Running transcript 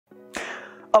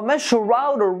A mesh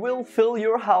router will fill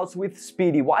your house with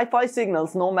speedy Wi-Fi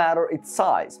signals no matter its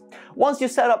size. Once you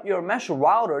set up your mesh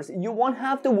routers, you won't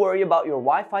have to worry about your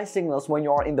Wi-Fi signals when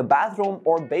you are in the bathroom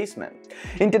or basement.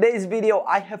 In today's video,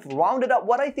 I have rounded up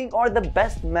what I think are the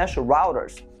best mesh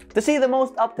routers. To see the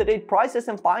most up-to-date prices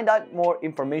and find out more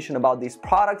information about these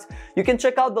products, you can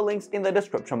check out the links in the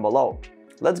description below.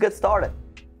 Let's get started.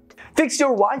 Fix your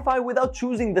Wi-Fi without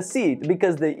choosing the seat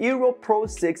because the Eero Pro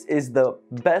 6 is the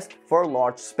best for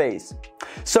large space.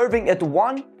 Serving at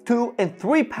 1, 2, and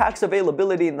 3 packs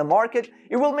availability in the market,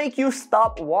 it will make you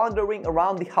stop wandering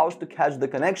around the house to catch the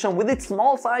connection with its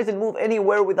small size and move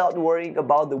anywhere without worrying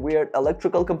about the weird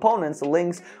electrical components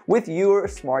links with your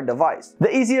smart device.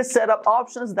 The easiest setup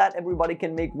options that everybody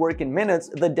can make work in minutes,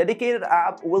 the dedicated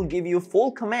app will give you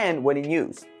full command when in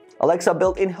use. Alexa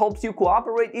built-in helps you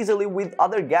cooperate easily with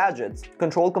other gadgets,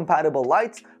 control compatible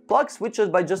lights, plug switches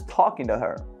by just talking to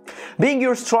her. Being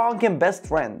your strong and best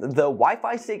friend, the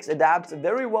Wi-Fi 6 adapts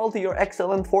very well to your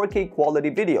excellent 4K quality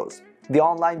videos. The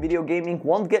online video gaming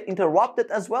won't get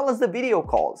interrupted as well as the video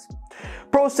calls.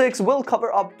 Pro 6 will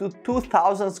cover up to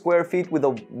 2,000 square feet with a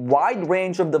wide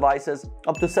range of devices,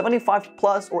 up to 75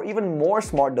 plus or even more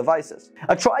smart devices.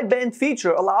 A tri-band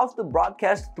feature allows to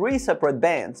broadcast 3 separate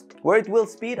bands, where it will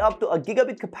speed up to a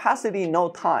gigabit capacity in no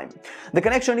time. The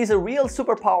connection is a real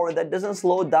superpower that doesn't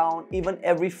slow down even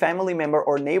every family member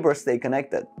or neighbor stay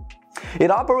connected.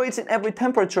 It operates in every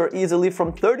temperature easily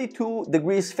from 32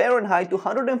 degrees Fahrenheit to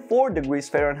 104 degrees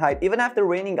Fahrenheit. Even after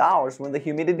raining hours when the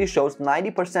humidity shows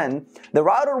 90%, the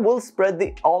router will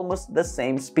spread almost the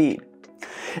same speed.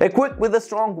 Equipped with a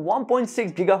strong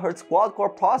 1.6 GHz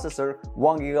quad-core processor,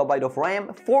 1 GB of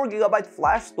RAM, 4 GB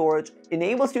flash storage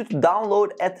enables you to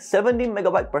download at 70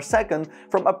 MB per second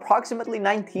from approximately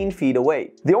 19 feet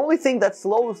away. The only thing that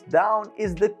slows down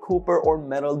is the Cooper or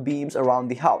metal beams around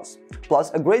the house.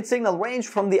 Plus, a great signal range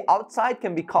from the outside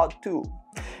can be caught too.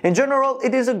 In general,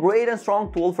 it is a great and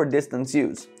strong tool for distance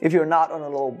use. If you're not on a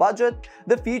low budget,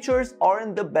 the features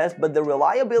aren't the best, but the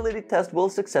reliability test will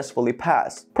successfully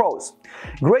pass. Pros: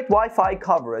 great Wi-Fi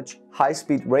coverage,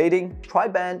 high-speed rating,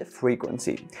 tri-band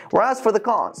frequency. Whereas for the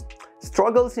cons,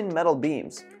 struggles in metal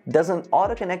beams, doesn't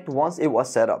auto-connect once it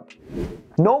was set up.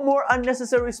 No more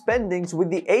unnecessary spendings with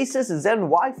the Asus Zen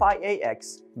Wi-Fi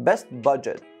AX, best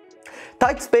budget.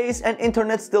 Tight space and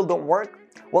internet still don't work?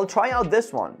 Well, try out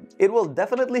this one. It will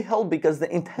definitely help because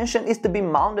the intention is to be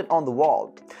mounted on the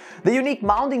wall. The unique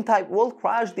mounting type will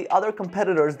crash the other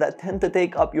competitors that tend to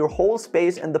take up your whole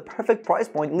space, and the perfect price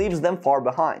point leaves them far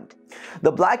behind.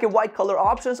 The black and white color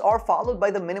options are followed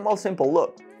by the minimal simple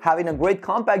look. Having a great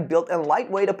compact build and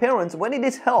lightweight appearance when it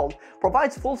is held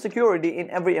provides full security in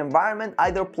every environment,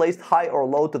 either placed high or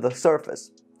low to the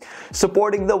surface.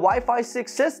 Supporting the Wi-Fi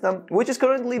 6 system, which is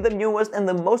currently the newest and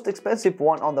the most expensive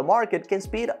one on the market, can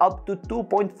speed up to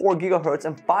 2.4 GHz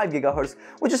and 5 GHz,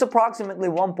 which is approximately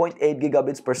 1.8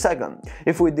 gigabits per second.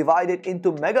 If we divide it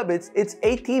into megabits, it's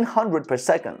 1800 per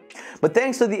second. But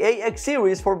thanks to the AX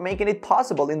series for making it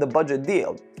possible in the budget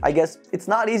deal. I guess it's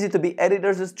not easy to be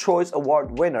Editor's Choice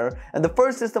Award winner, and the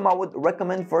first system I would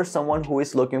recommend for someone who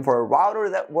is looking for a router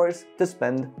that works to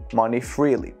spend money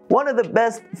freely. One of the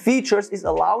best features is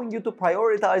allowing you to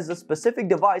prioritize the specific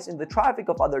device in the traffic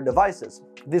of other devices.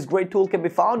 This great tool can be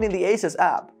found in the Asus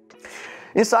app.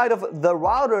 Inside of the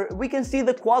router, we can see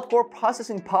the quad-core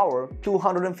processing power,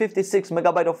 256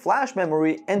 MB of flash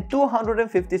memory, and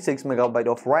 256 MB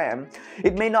of RAM.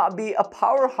 It may not be a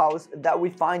powerhouse that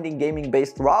we find in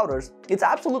gaming-based routers. It's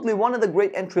absolutely one of the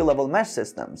great entry-level mesh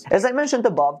systems. As I mentioned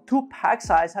above, 2-pack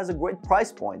size has a great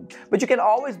price point, but you can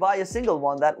always buy a single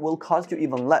one that will cost you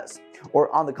even less.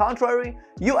 Or on the contrary,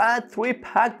 you add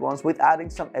 3-packed ones with adding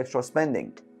some extra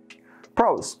spending.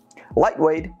 Pros: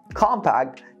 lightweight,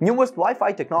 compact, newest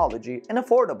Wi-Fi technology, and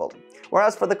affordable.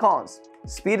 Whereas for the cons,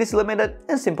 speed is limited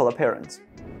and simple appearance.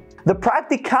 The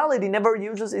practicality never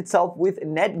uses itself with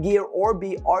Netgear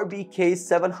Orbi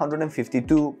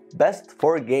RBK752, best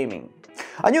for gaming.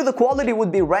 I knew the quality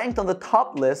would be ranked on the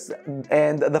top list,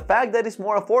 and the fact that it's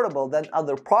more affordable than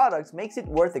other products makes it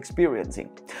worth experiencing.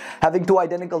 Having 2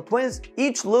 identical twins,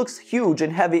 each looks huge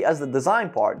and heavy as the design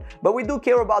part, but we do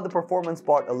care about the performance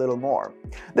part a little more.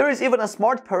 There is even a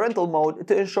smart parental mode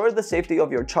to ensure the safety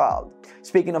of your child.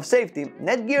 Speaking of safety,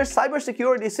 Netgear's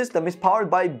cybersecurity system is powered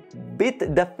by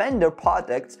Bitdefender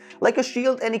products like a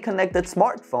shield any connected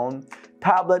smartphone,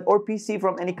 tablet, or PC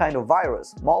from any kind of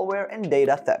virus, malware, and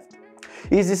data theft.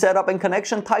 Easy setup and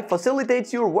connection type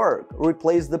facilitates your work.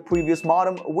 Replace the previous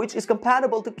modem, which is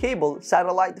compatible to cable,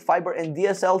 satellite, fiber, and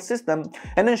DSL system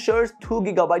and ensures 2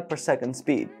 GB per second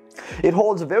speed. It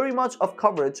holds very much of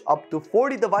coverage. Up to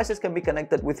 40 devices can be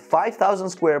connected with 5,000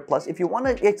 square, plus if you want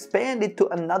to expand it to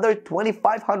another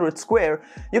 2,500 square,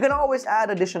 you can always add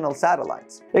additional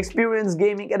satellites. Experience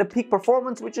gaming at a peak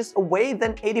performance which is away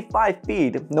than 85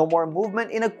 feet. No more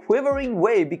movement in a quivering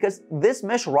way because this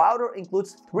mesh router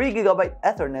includes 3 GB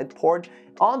Ethernet port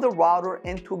on the router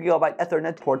and 2 GB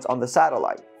Ethernet ports on the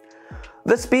satellite.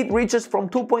 The speed reaches from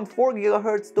 2.4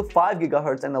 GHz to 5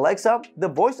 GHz, and Alexa, the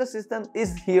voice assistant,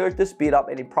 is here to speed up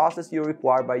any process you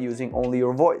require by using only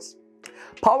your voice.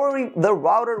 Powering the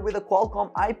router with a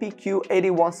Qualcomm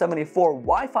IPQ8174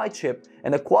 Wi-Fi chip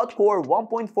and a quad-core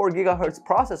 1.4 GHz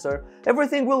processor,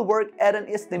 everything will work at an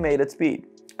estimated speed.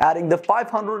 Adding the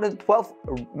 512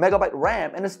 MB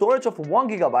RAM and a storage of 1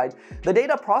 GB, the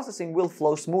data processing will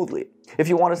flow smoothly. If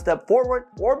you want to step forward,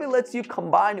 Orbi lets you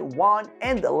combine WAN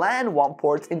and LAN WAN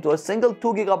ports into a single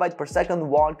 2 GB per second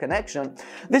WAN connection.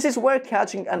 This is where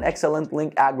catching an excellent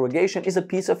link aggregation is a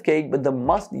piece of cake, but the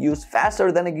must-use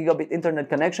faster than a gigabit internet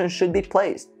connection should be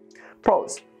placed.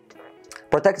 Pros: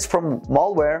 protects from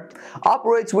malware,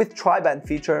 operates with tri-band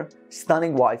feature,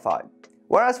 stunning Wi-Fi.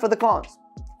 Whereas for the cons: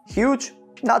 huge,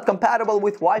 not compatible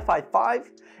with Wi-Fi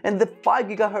 5, and the 5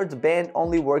 GHz band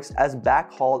only works as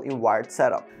backhaul in wired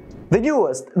setup. The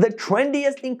newest, the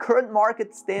trendiest in current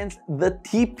market stands the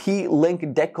TP-Link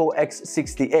Deco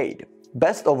X68.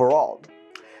 Best overall.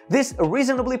 This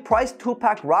reasonably priced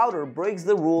 2-pack router breaks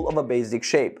the rule of a basic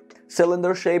shape.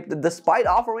 Cylinder shaped, despite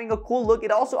offering a cool look, it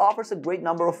also offers a great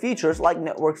number of features like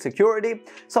network security,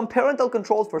 some parental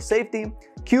controls for safety,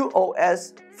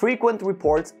 QoS, frequent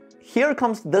reports. Here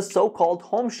comes the so-called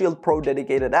Home Shield Pro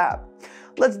dedicated app.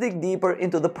 Let's dig deeper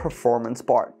into the performance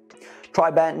part.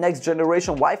 Tri-band next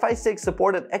generation Wi-Fi 6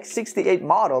 supported X68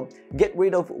 model. Get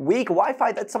rid of weak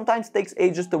Wi-Fi that sometimes takes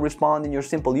ages to respond in your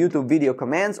simple YouTube video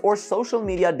commands or social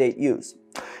media date use.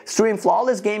 Stream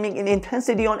flawless gaming in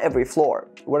intensity on every floor,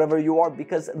 wherever you are,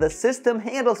 because the system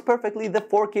handles perfectly the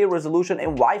 4K resolution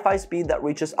and Wi-Fi speed that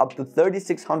reaches up to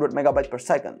 3600 MB per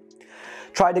second.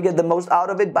 Try to get the most out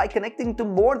of it by connecting to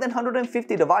more than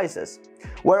 150 devices,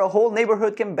 where a whole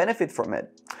neighborhood can benefit from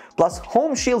it. Plus,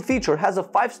 Home Shield feature has a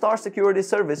 5-star security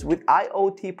service with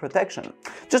IoT protection.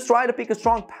 Just try to pick a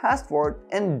strong password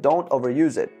and don't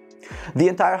overuse it. The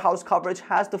entire house coverage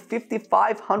has to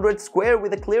 5,500 square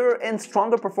with a clearer and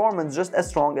stronger performance, just as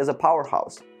strong as a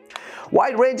powerhouse.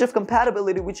 Wide range of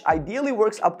compatibility, which ideally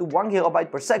works up to 1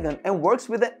 GB per second and works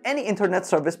with any internet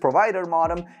service provider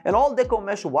modem, and all Deco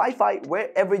Mesh Wi-Fi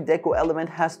where every Deco element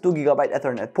has 2 GB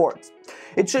Ethernet ports.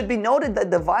 It should be noted that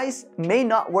the device may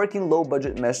not work in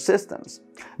low-budget mesh systems.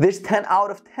 This 10 out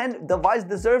of 10 device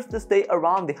deserves to stay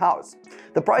around the house.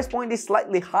 The price point is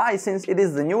slightly high since it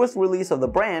is the newest release of the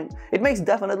brand. It makes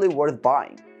definitely worth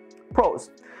buying. Pros: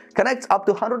 connects up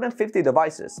to 150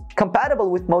 devices, compatible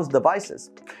with most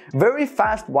devices, very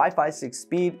fast Wi-Fi 6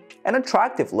 speed, and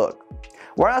attractive look.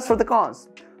 Whereas for the cons: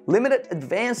 limited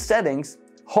advanced settings,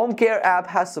 home care app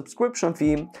has subscription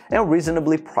fee, and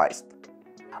reasonably priced.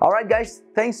 Alright guys,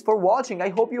 thanks for watching. I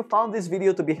hope you found this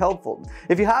video to be helpful.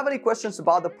 If you have any questions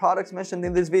about the products mentioned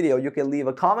in this video, you can leave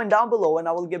a comment down below and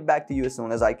I will get back to you as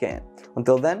soon as I can.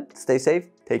 Until then, stay safe,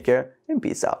 take care, and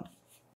peace out.